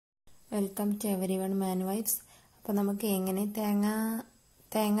Welcome to everyone man vibes. അപ്പോൾ നമുക്ക് എങ്ങനെ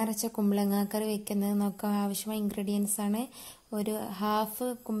തേങ്ങ അരച്ച കുമ്പളങ്ങ കറി വെക്കുന്നത് നോക്കാം. ആവശ്യമായ ഇൻഗ്രീഡിയൻസ് ആണ്. ഒരു ഹാഫ്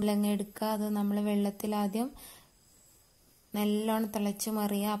കുമ്പളങ്ങ എടുക്കുക. അത് നമ്മൾ വെള്ളത്തിൽ ആദ്യം നല്ലോണം തിളച്ച്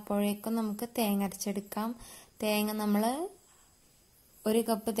മറിയുക. അപ്പോഴേക്കും നമുക്ക് തേങ്ങ അരച്ചെടുക്കാം. തേങ്ങ നമ്മൾ ഒരു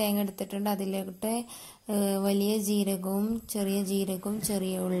കപ്പ് തേങ്ങ എടുത്തിട്ടുണ്ട്. അതിലോട്ട് വലിയ ജീരകവും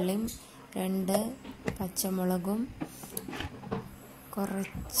ചെറിയ ഉള്ളിയും 2 പച്ചമുളകും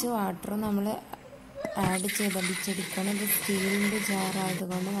കുറച്ച് വാട്ടറും നമ്മൾ ആഡ് ചെയ്ത് അടിച്ചെടുക്കണം. ഇത് സ്റ്റീലിൻ്റെ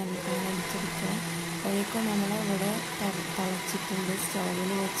ജാറായതുകൊണ്ട് നല്ലോണം അടിച്ചെടുക്കണം. അപ്പോഴേക്കും നമ്മൾ ഇവിടെ തിളച്ചിട്ടുണ്ട്.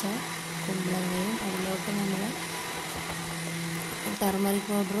 സ്റ്റൗവിൽ വെച്ച കുമ്പളങ്ങയും അതിലോട്ട് നമ്മൾ ടർമറിക്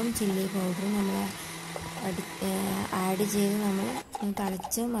പൗഡറും ചില്ലി പൗഡറും നമ്മൾ ആഡ് ചെയ്ത് നമ്മൾ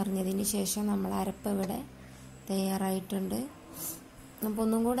തിളച്ച് മറിഞ്ഞതിന് ശേഷം നമ്മൾ അരപ്പ് ഇവിടെ തയ്യാറായിട്ടുണ്ട്. അപ്പോൾ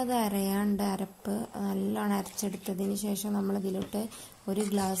ഒന്നും കൂടെ അത് അരയാണ്ട് അരപ്പ് നല്ലോണം അരച്ചെടുത്തതിന് ശേഷം നമ്മൾ ഇതിലോട്ട് 1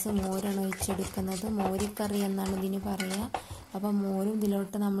 ഗ്ലാസ് മോരാണ് ഒഴിച്ചെടുക്കുന്നത്. മോരിക്കറി എന്നാണ് ഇതിന് പറയുക. അപ്പോൾ മോരും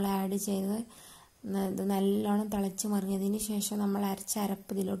ഇതിലോട്ട് നമ്മൾ ആഡ് ചെയ്ത് ഇത് നല്ലോണം തിളച്ച് മറിഞ്ഞതിന് ശേഷം നമ്മൾ അരച്ച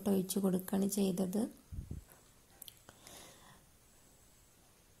അരപ്പ് ഇതിലോട്ട് ഒഴിച്ച് കൊടുക്കുകയാണ് ചെയ്തത്.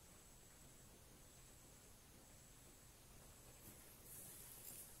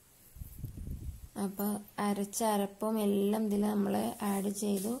 അപ്പോൾ അരച്ച അരപ്പും എല്ലാം ഇതിൽ നമ്മൾ ആഡ്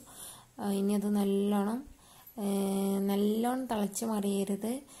ചെയ്തു. ഇനി അത് നല്ലോണം തിളച്ച്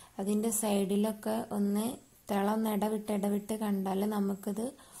മറിയരുത്. അതിൻ്റെ സൈഡിലൊക്കെ ഒന്ന് ഇടവിട്ട് കണ്ടാൽ നമുക്കിത്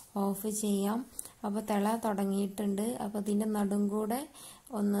ഓഫ് ചെയ്യാം. അപ്പോൾ തിള തുടങ്ങിയിട്ടുണ്ട്. അപ്പോൾ ഇതിൻ്റെ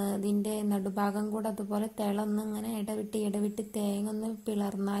ഇതിൻ്റെ നടുഭാഗം കൂടെ അതുപോലെ തിളൊന്ന് ഇങ്ങനെ ഇടവിട്ട് തേങ്ങ ഒന്ന്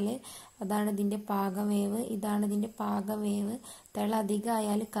പിളർന്നാൽ അതാണ് ഇതിൻ്റെ പാകവേവ്. ഇതാണ് ഇതിൻ്റെ പാകവേവ്. തിള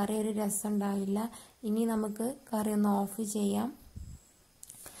അധികമായാൽ കറി ഒരു രസം ഉണ്ടാവില്ല. ഇനി നമുക്ക് കറി ഒന്ന് ഓഫ് ചെയ്യാം.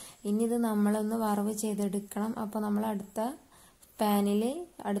 ഇനി ഇത് നമ്മളൊന്ന് വറവ് ചെയ്തെടുക്കണം. അപ്പോൾ നമ്മൾ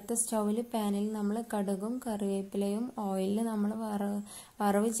അടുത്ത സ്റ്റൗവിൽ പാനിൽ നമ്മൾ കടുകും കറിവേപ്പിലയും ഓയിലിൽ നമ്മൾ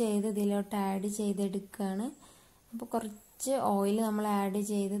വറവ് ചെയ്ത് ഇതിലോട്ട് ആഡ് ചെയ്തെടുക്കുകയാണ്. അപ്പോൾ കുറച്ച് ഓയിൽ നമ്മൾ ആഡ്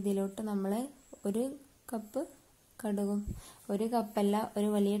ചെയ്ത് ഇതിലോട്ട് നമ്മൾ 1 കപ്പ് കടുകും 1 കപ്പല്ല, ഒരു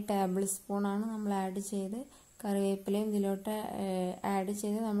വലിയ ടേബിൾ സ്പൂണാണ് നമ്മൾ ആഡ് ചെയ്ത് കറിവേപ്പിലയും ഇതിലോട്ട് ആഡ്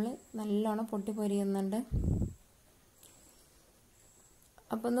ചെയ്ത് നമ്മൾ നല്ലോണം പൊട്ടിപ്പൊരിയുന്നുണ്ട്.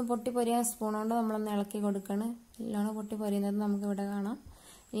 അപ്പോൾ ഒന്ന് പൊട്ടിപ്പൊരിയാൻ സ്പൂൺ കൊണ്ട് നമ്മളൊന്ന് ഇളക്കി കൊടുക്കണം. നല്ലോണം പൊട്ടിപ്പൊരിയുന്നത് നമുക്ക് ഇവിടെ കാണാം.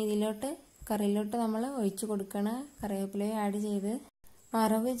 ഇനി കറിയിലോട്ട് നമ്മൾ ഒഴിച്ച് കൊടുക്കണം. കറിവേപ്പിലയും ആഡ് ചെയ്ത്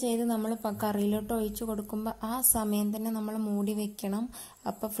വറവ് ചെയ്ത് നമ്മൾ കറിയിലോട്ട് ഒഴിച്ച് കൊടുക്കുമ്പോൾ ആ സമയം തന്നെ നമ്മൾ മൂടി വെക്കണം.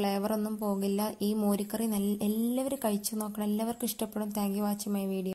 അപ്പോൾ ഫ്ലേവർ ഒന്നും പോകില്ല. ഈ മോരിക്കറി എല്ലാവരും കഴിച്ചു നോക്കണം. എല്ലാവർക്കും ഇഷ്ടപ്പെടും. Thank you watching my video.